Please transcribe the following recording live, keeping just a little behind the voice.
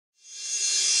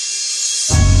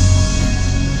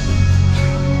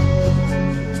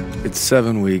It's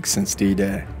 7 weeks since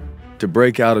D-Day. To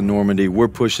break out of Normandy, we're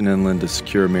pushing inland to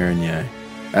secure Marigny.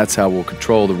 That's how we'll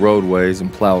control the roadways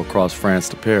and plow across France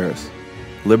to Paris.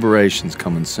 Liberation's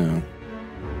coming soon.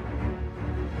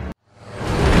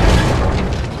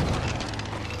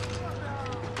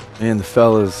 Me and the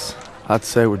fellas, I'd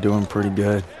say we're doing pretty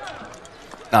good.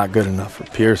 Not good enough for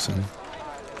Pearson,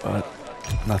 but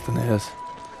nothing is.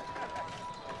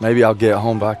 Maybe I'll get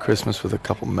home by Christmas with a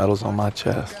couple medals on my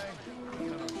chest.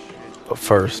 But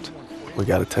first, we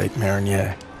gotta take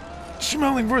Marigny.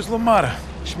 Schmeling versus LaMotta.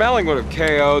 Schmeling would have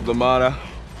KO'd LaMotta.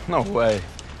 No way.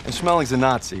 And Schmeling's a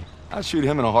Nazi. I'd shoot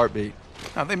him in a heartbeat.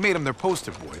 Now, they made him their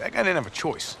poster boy. That guy didn't have a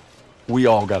choice. We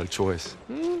all got a choice.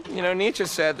 You know, Nietzsche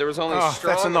said there was only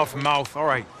strong... That's enough mouth. All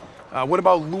right. What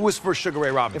about Lewis versus Sugar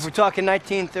Ray Robinson? If we're talking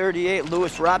 1938,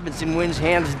 Lewis Robinson wins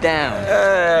hands down.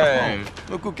 Hey!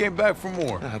 Look who came back for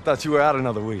more. I thought you were out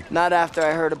another week. Not after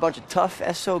I heard a bunch of tough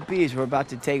SOBs were about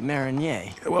to take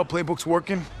Marigny. Yeah, well, playbook's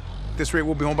working. At this rate,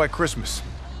 we'll be home by Christmas.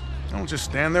 Don't just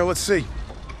stand there. Let's see.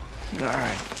 All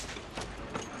right.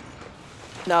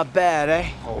 Not bad, eh?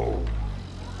 Oh.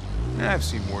 Yeah, I've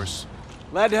seen worse.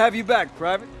 Glad to have you back,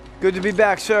 Private. Good to be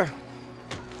back, sir.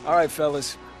 All right,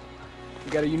 fellas. We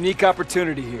got a unique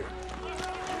opportunity here.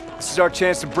 This is our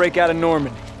chance to break out of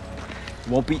Normandy. It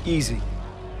won't be easy.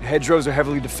 The hedgerows are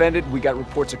heavily defended. We got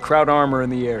reports of Kraut armor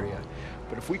in the area.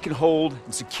 But if we can hold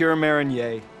and secure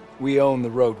Marigny, we own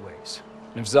the roadways.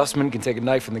 And if Zussman can take a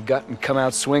knife in the gut and come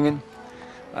out swinging,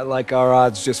 I like our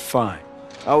odds just fine.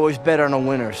 Always bet on a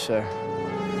winner, sir.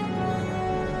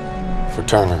 For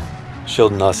Turner,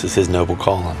 shielding us is his noble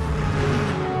calling.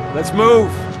 Let's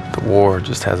move! The war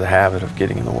just has a habit of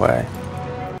getting in the way.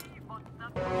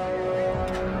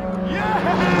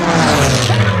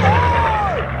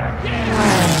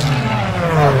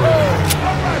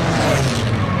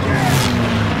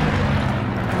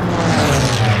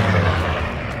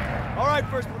 All right,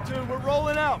 first platoon, we're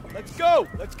rolling out. Let's go!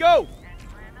 Let's go!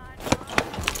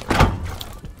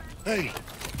 Hey.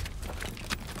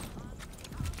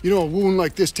 You know, a wound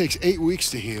like this takes 8 weeks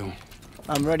to heal.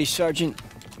 I'm ready, Sergeant.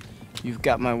 You've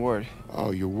got my word. Oh,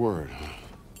 your word, huh?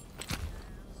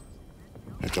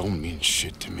 That don't mean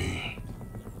shit to me.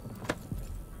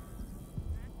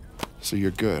 So you're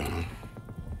good, huh?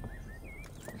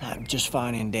 I'm just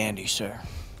fine and dandy, sir.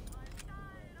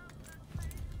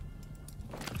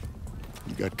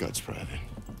 You got guts, Private.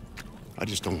 I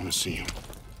just don't want to see them.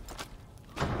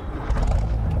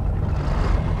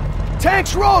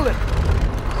 Tanks rolling!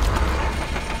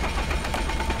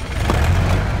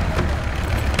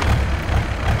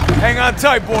 Hang on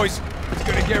tight, boys. It's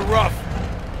gonna get rough.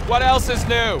 What else is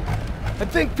new? I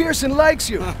think Pearson likes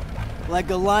you. Like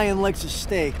a lion likes a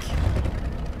steak.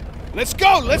 Let's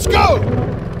go! Let's go!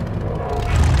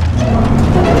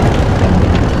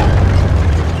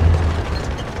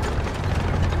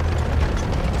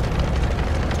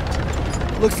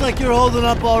 Looks like you're holding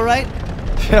up all right.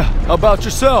 Yeah, how about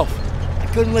yourself? I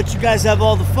couldn't let you guys have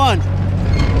all the fun.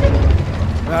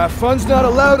 Fun's not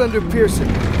allowed under Pearson.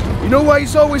 You know why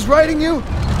he's always writing you?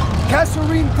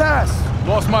 Kasserine Pass.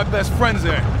 Lost my best friends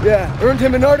there. Yeah, earned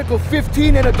him an Article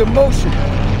 15 and a demotion.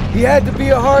 He had to be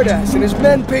a hard-ass, and his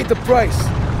men paid the price.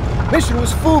 Mission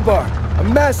was FUBAR, a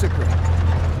massacre.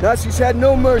 Nazis had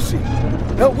no mercy.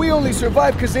 Hell, we only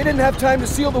survived because they didn't have time to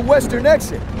seal the western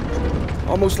exit.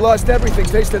 Almost lost everything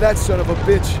thanks to that son of a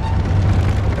bitch.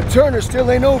 And Turner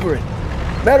still ain't over it.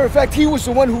 Matter of fact, he was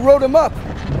the one who wrote him up.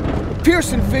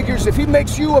 Pearson figures if he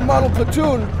makes you a model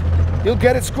platoon, he'll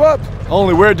get it scrubbed.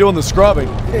 Only we're doing the scrubbing.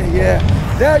 Yeah,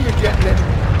 now you're getting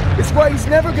it. It's why he's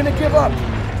never gonna give up.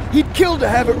 He'd kill to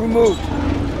have it removed.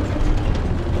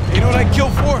 You know what I'd kill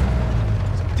for?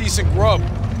 Some decent grub.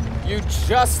 You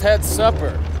just had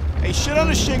supper. Hey, shit on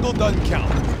a shingle doesn't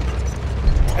count.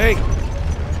 Hey,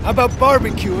 how about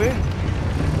barbecue, eh?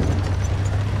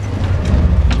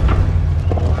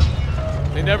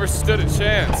 They never stood a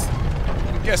chance.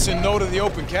 I'm guessing no to the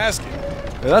open casket.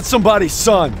 Yeah, that's somebody's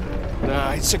son.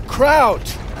 Nah, it's a crowd.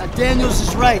 Daniels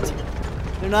is right.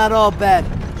 They're not all bad.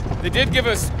 They did give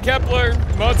us Kepler,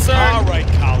 Mozart. All right,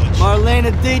 college.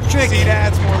 Marlena Dietrich. See,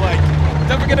 that's more like it.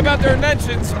 Don't forget about their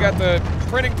inventions. You got the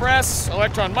printing press,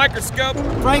 electron microscope.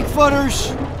 Frankfurters.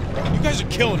 You guys are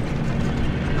killing me.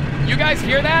 You guys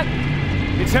hear that?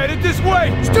 It's headed this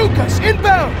way. Stukas,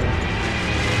 inbound!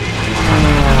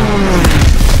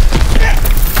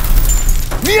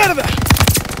 Me out of that!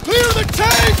 Clear the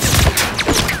tanks!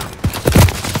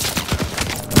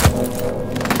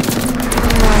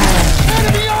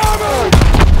 Enemy armor!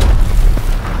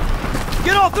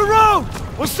 Get off the road!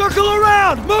 We'll circle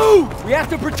around! Move! We have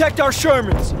to protect our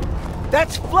Shermans.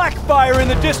 That's flak fire in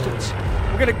the distance.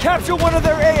 We're gonna capture one of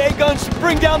their AA guns to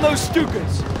bring down those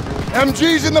Stukas.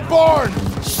 MG's in the barn!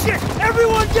 Shit!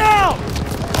 Everyone down!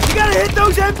 You gotta hit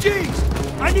those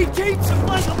MGs! I need teams to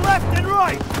flank them left and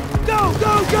right! Go,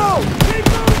 go, go! Keep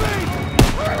moving!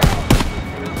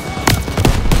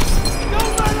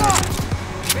 Don't let up!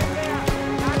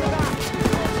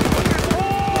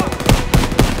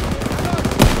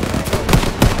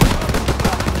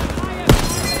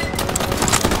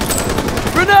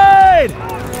 Grenade!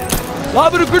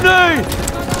 Lob it a grenade!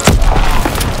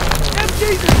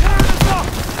 MGs are tearing us up!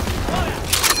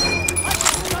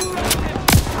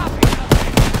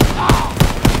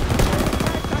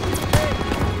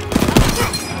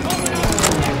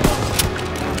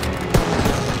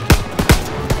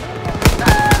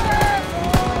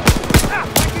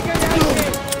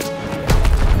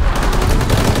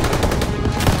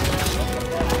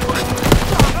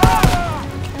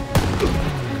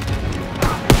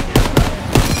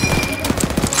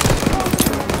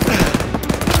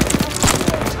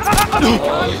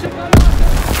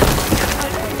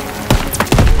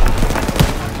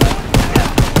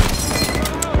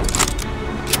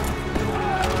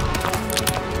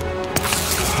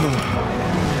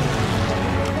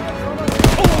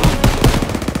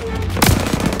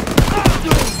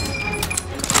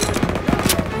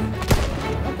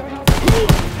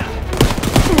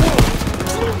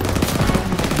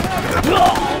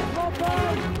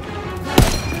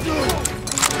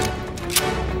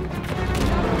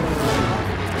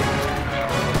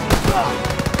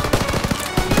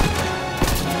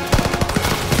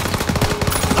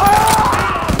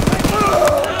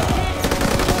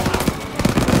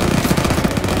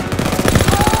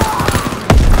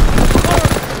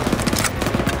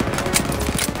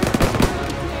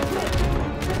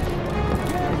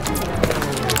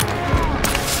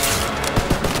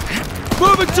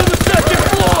 Moving to the second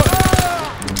floor!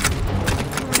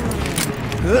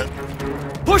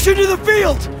 Push into the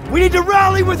field! We need to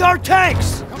rally with our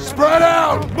tanks! Spread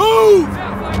out! Move!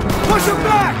 Push them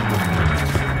back!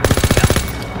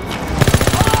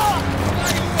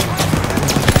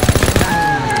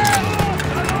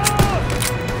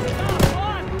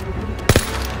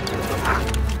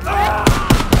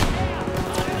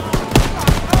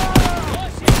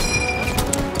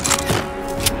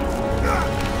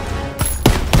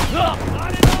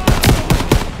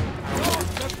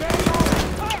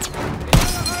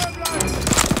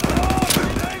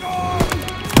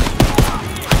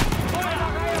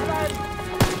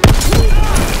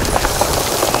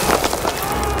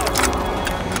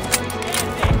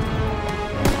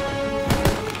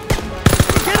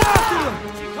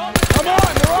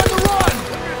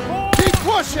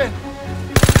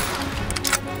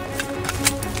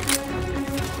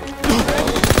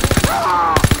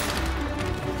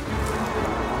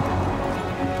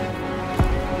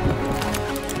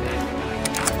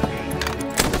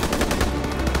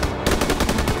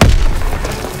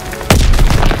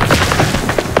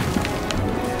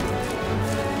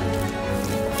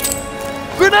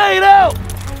 Grenade out!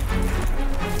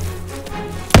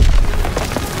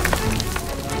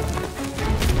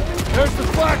 There's the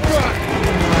flak gun!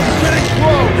 Getting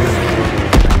close!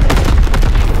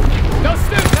 Those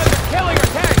students are killing our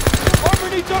tanks! Armor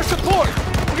needs our support!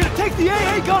 We're gonna take the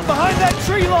AA gun behind that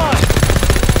tree line!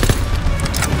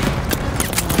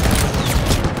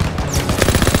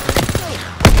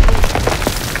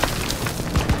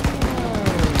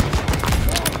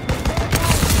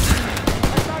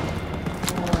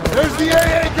 There's the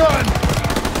AA gun!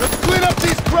 Let's clean up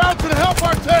these crowds and help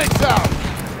our tanks out!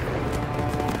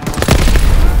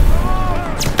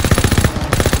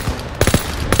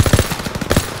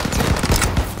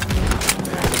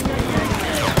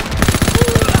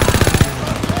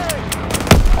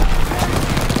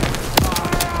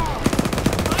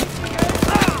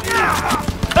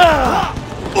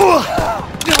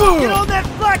 Get on that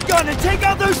flak gun and take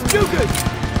out those Stukas!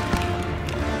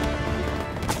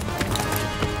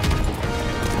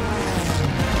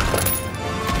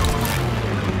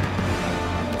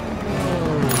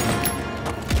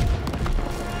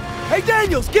 Hey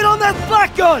Daniels, get on that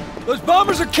flak gun! Those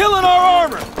bombers are killing our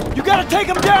armor! You gotta take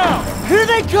them down! Here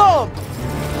they come!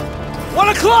 1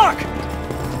 o'clock!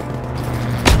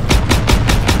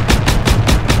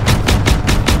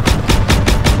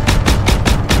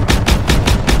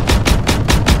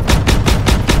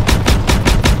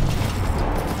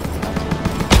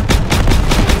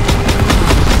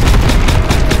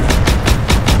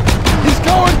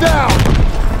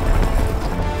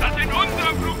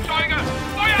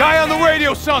 Guy on the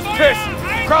radio sounds pissed.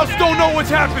 Crowds don't know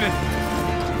what's happening.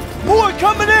 More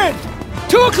coming in!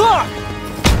 2 o'clock!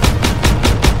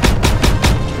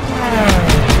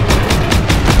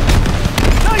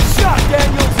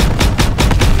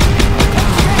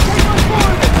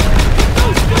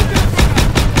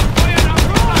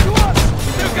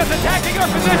 Attacking our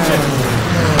position!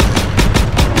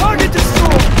 Target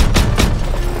destroyed!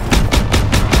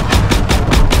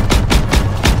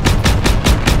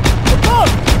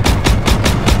 Above!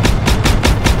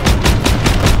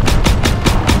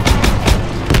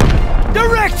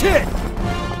 Direct hit!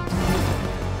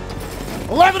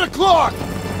 11 o'clock!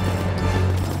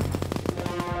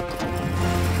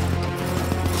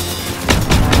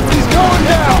 He's going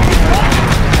down!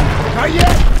 Not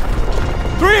yet!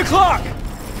 3 o'clock!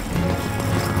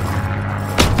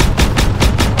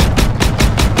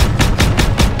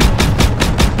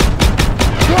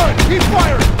 Good! Keep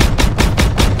firing!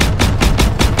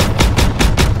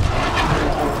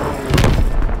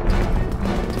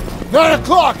 Nine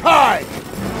o'clock! High!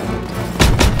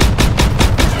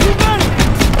 Too many!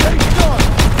 He's done!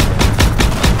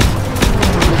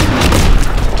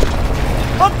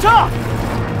 Up top!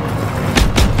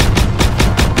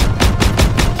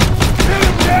 Hit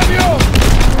him, Daniel!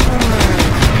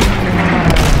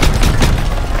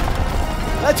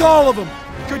 That's all of them.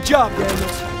 Good job,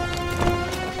 Daniels.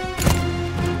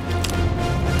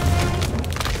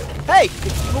 Hey,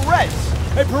 it's Perez.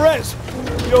 Hey, Perez.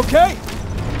 You okay?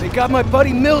 They got my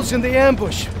buddy Mills in the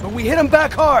ambush, but we hit him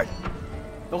back hard.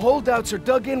 The holdouts are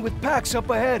dug in with packs up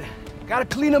ahead. Gotta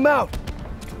clean them out.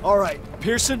 All right,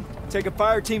 Pearson, take a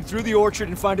fire team through the orchard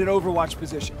and find an overwatch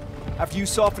position. After you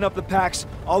soften up the packs,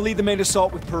 I'll lead the main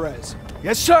assault with Perez.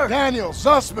 Yes, sir. Daniel,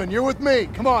 Zussman, you're with me.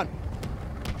 Come on.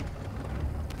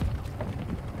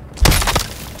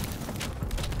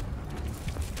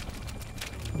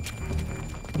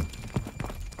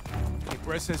 Hey,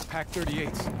 Brett says Pack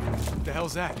 38s. What the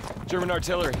hell's that? German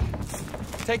artillery.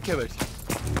 Tank killers.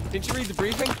 Didn't you read the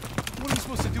briefing? What are we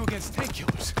supposed to do against tank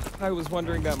killers? I was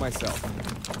wondering that myself.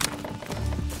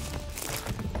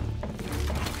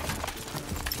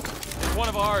 One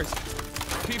of ours.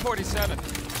 P-47.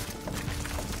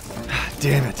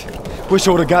 Damn it. Wish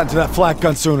I would have gotten to that flak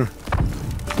gun sooner.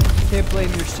 Can't blame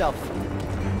yourself.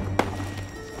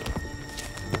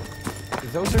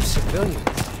 Those are civilians.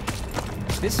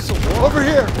 This is a war. Over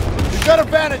here! We've got a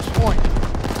vantage point!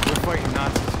 We're fighting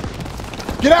Nazis.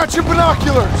 Get out your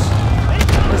binoculars!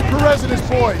 There's Perez and his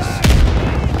boys.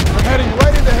 We're heading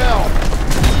right into hell.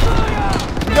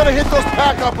 We gotta hit those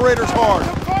pack operators hard.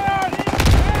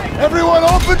 Everyone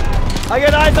open! I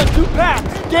got eyes on 2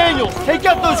 packs. Daniels, take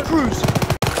out those crews.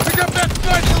 Pick up that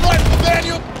sniper rifle,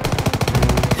 Daniel!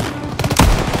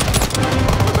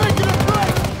 We're making a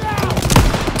break! Now!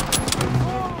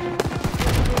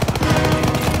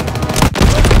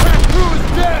 The pack crew is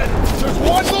dead! There's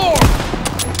one more!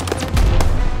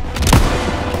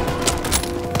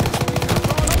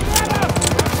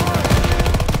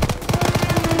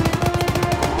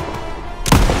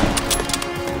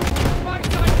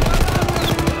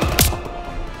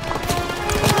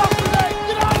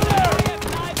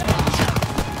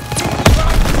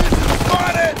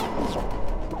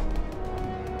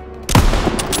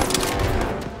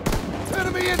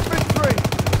 Enemy infantry!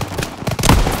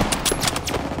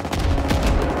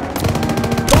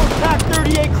 Those Pack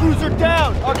 38 crews are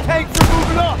down. Our tanks are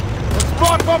moving up. Let's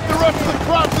mop up the rest of the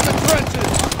crowds in the trenches!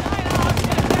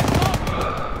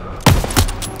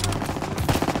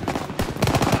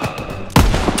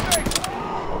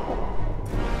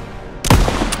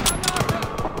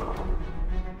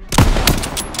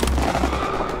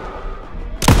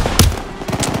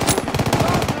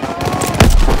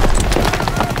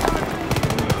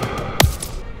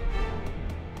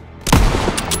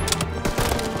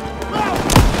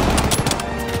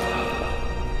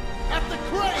 At the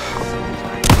crates!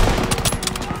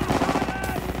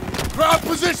 Crowd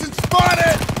position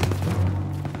spotted!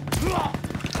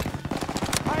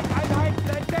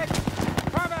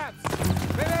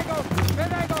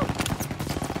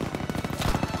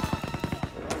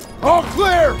 All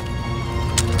clear!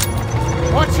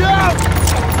 Watch out!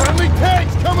 Friendly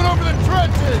tanks coming over the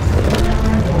trenches!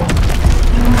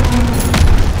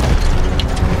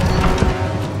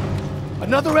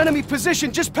 Another enemy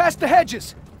position just past the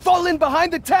hedges. Fall in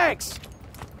behind the tanks.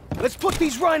 Let's put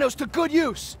these rhinos to good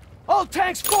use. All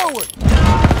tanks forward.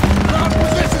 Ground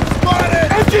position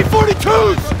spotted!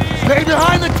 MG-42s! Stay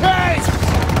behind the tanks!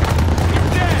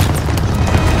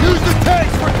 Use the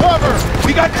tanks for cover!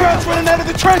 We got crowds running out of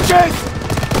the trenches!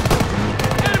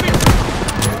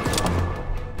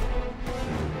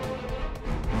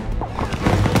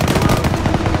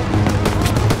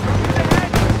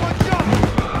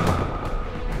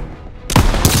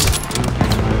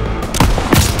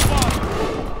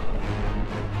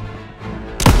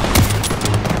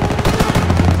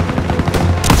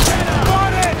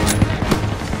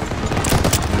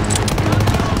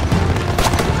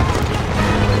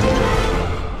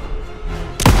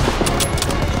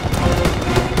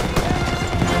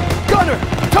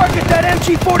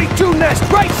 MG-42 nest,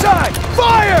 right side!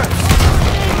 Fire!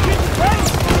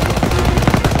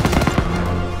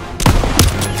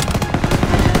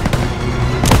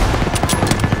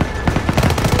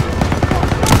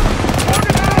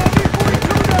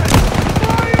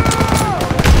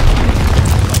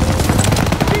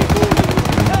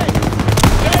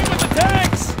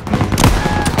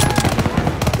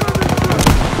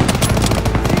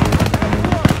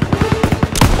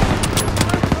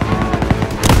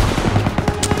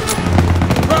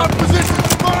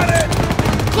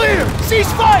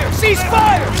 Cease fire! Cease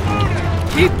fire!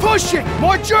 Keep pushing!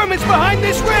 More Germans behind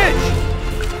this ridge!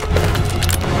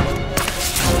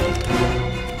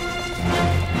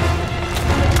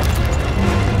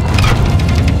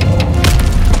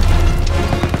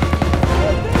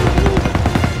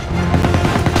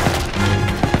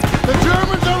 The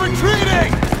Germans are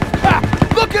retreating! Ha!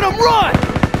 Look at them run!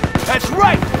 That's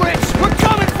right, Fritz! We're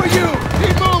coming for you!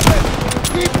 Keep moving!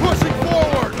 Keep pushing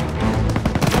forward!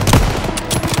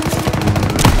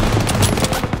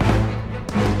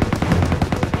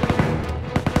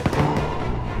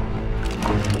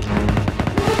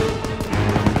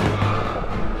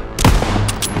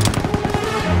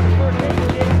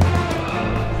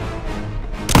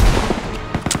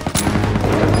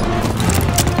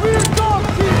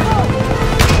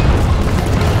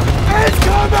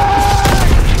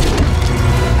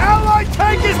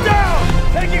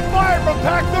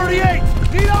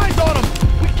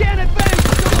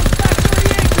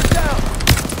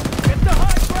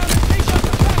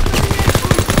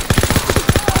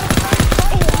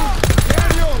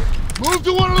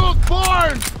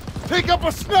 Take up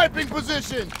a sniping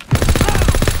position!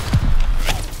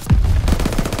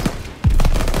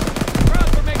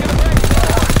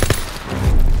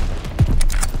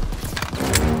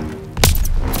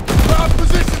 Ground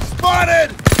position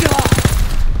spotted!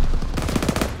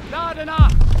 Not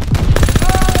enough!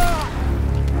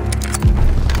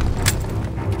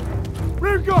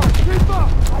 Rear guard, keep up!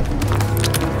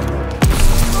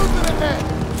 Moving ahead!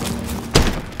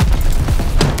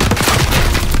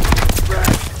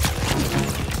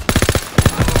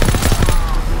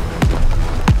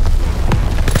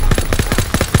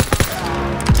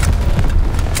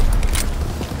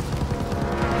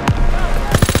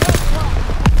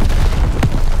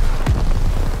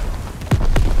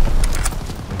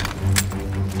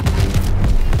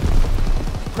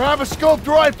 Grab a scoped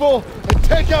rifle and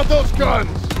take out those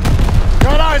guns!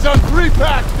 Got eyes on 3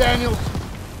 packs, Daniels!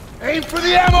 Aim for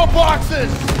the ammo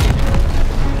boxes!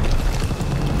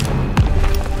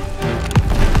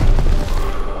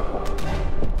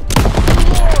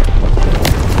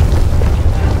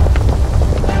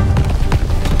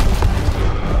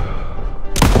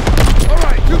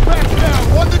 Alright, 2 packs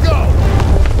down, 1 to go!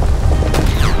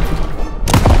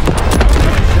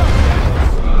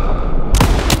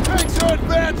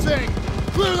 Advancing!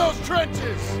 Clear those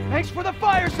trenches! Thanks for the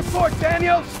fire support,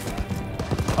 Daniels!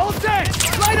 All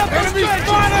tanks, light up those Enemy trenches!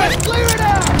 spotted! Let's clear it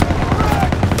out!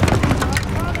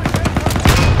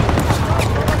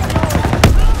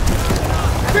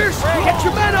 Pierce, get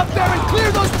your men up there and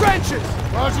clear those trenches!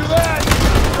 Roger that!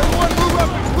 Everyone move up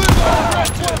and clear those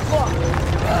trenches!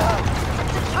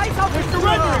 Mr.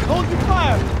 Rendering, hold your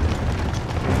fire!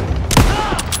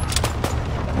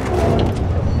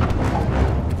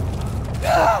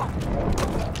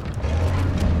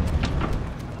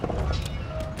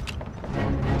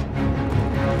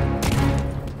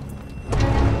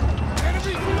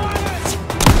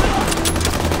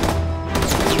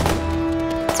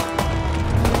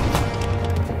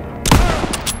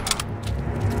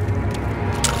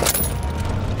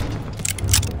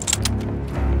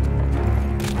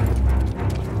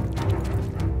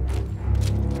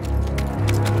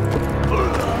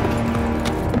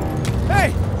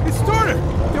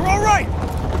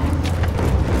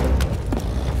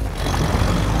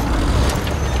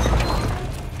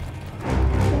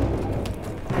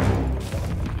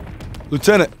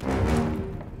 Lieutenant.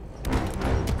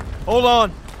 Hold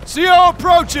on. CO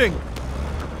approaching!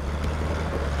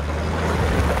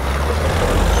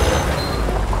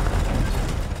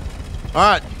 All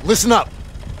right, listen up.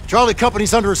 Charlie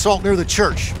Company's under assault near the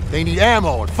church. They need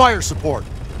ammo and fire support.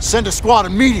 Send a squad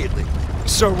immediately.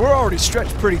 Sir, we're already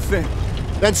stretched pretty thin.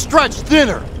 Then stretch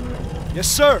thinner. Yes,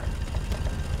 sir.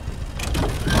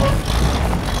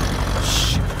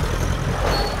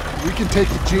 We can take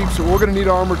the jeep, so we're gonna need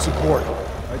armored support. All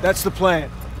right, that's the plan.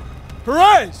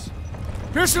 Perez!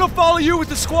 Pearson will follow you with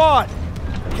the squad.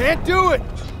 Can't do it.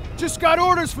 Just got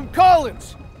orders from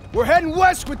Collins. We're heading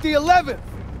west with the 11th.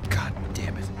 God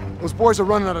damn it. Those boys are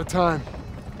running out of time.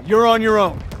 You're on your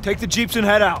own. Take the jeeps and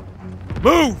head out.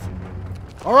 Move!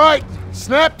 All right,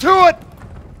 snap to it!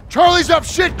 Charlie's up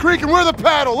shit creek and we're the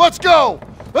paddle. Let's go!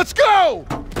 Let's go!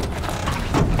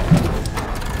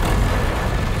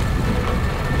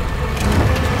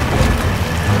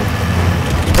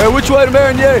 Hey, which way to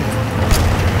Marigny?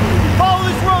 Follow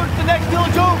this road to the next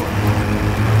village over.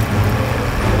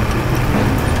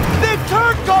 Big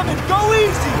turn coming! Go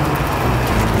easy!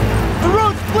 The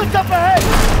road splits up ahead!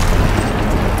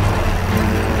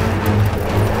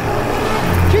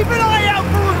 Keep an eye out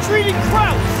for retreating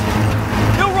Krauts!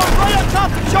 They'll run right on top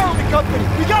of Charlie Company!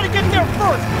 We gotta get there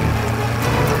first!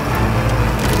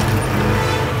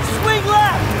 Swing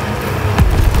left!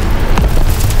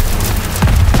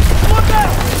 Look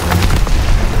out!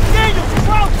 Daniel's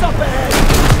Krauts up ahead!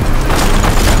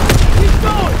 Keep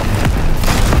going!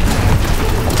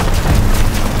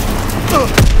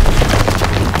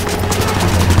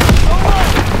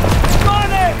 Alright!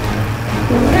 Got it!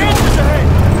 Hands ahead!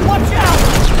 Watch out!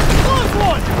 Close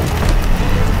one!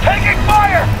 Taking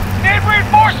fire! Need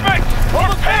reinforcements!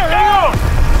 Over there, hang on!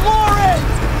 Floor in!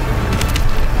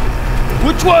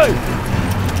 Which way?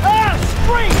 Ah,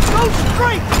 straight! Go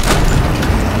straight!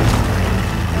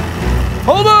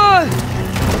 Hold on!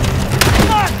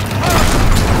 Fuck!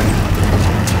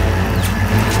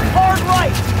 Hard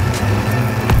right!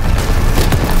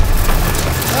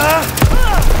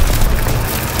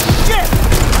 Shit!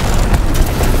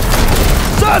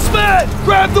 Suspect!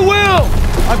 Grab the wheel!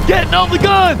 I'm getting on the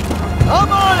gun!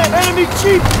 I'm on it! Enemy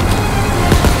chief!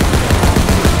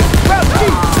 Grab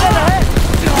chief! Dead ahead!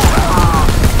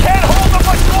 Can't hold them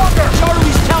much longer!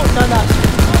 Charlie's counting on us!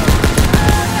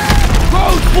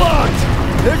 Road's blocked!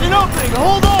 There's an opening!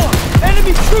 Hold on!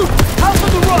 Enemy troops! House on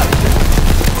the right!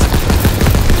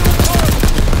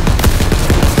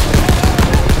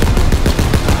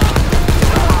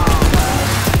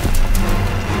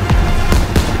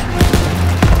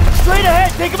 Straight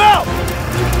ahead! Take him out!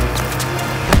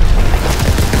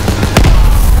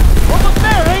 Almost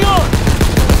there! Hang on!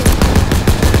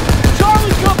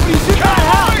 Charlie Company's in that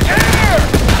house! Here!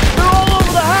 They're all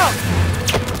over the house!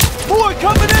 Boy,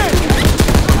 coming in!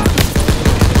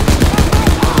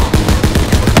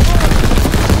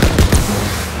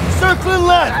 Circling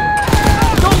left!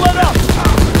 Don't let up!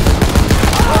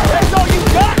 That's all you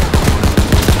got?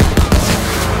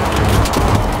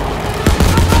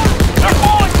 They're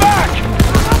falling back!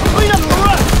 Clean up the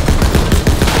rest!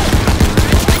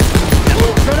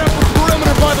 Set up a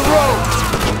perimeter by the road.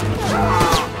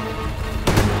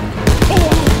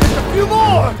 There's a few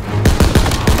more!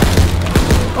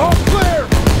 All clear!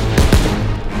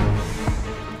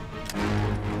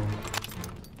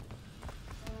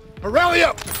 Rally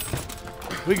up!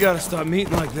 We gotta stop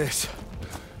meeting like this.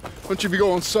 Don't you be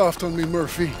going soft on me,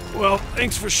 Murphy. Well,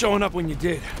 thanks for showing up when you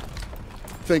did.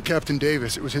 Thank Captain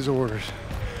Davis. It was his orders.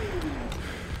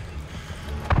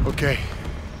 Okay.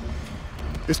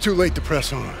 It's too late to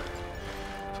press on.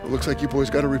 So it looks like you boys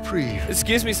got a reprieve.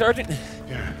 Excuse me, Sergeant?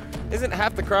 Yeah. Isn't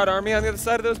half the crowd army on the other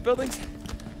side of those buildings?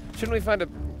 Shouldn't we find a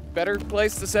better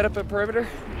place to set up a perimeter?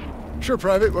 Sure,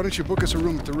 Private. Why don't you book us a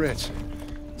room at the Ritz?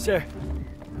 Sir.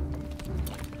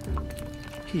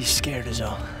 He's scared as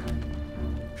all.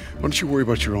 Why don't you worry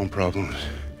about your own problems?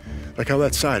 Like how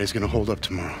that side is gonna hold up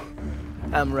tomorrow.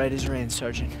 I'm right as rain,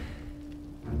 Sergeant.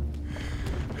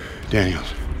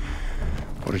 Daniels,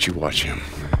 why don't you watch him?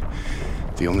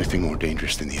 The only thing more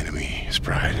dangerous than the enemy is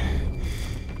pride.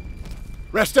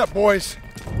 Rest up, boys.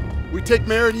 We take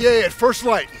Marigny at first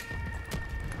light.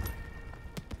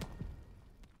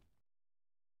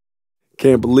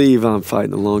 Can't believe I'm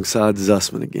fighting alongside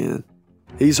Zussman again.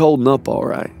 He's holding up all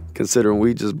right, considering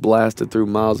we just blasted through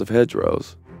miles of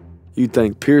hedgerows. You'd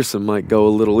think Pearson might go a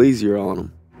little easier on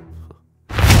him.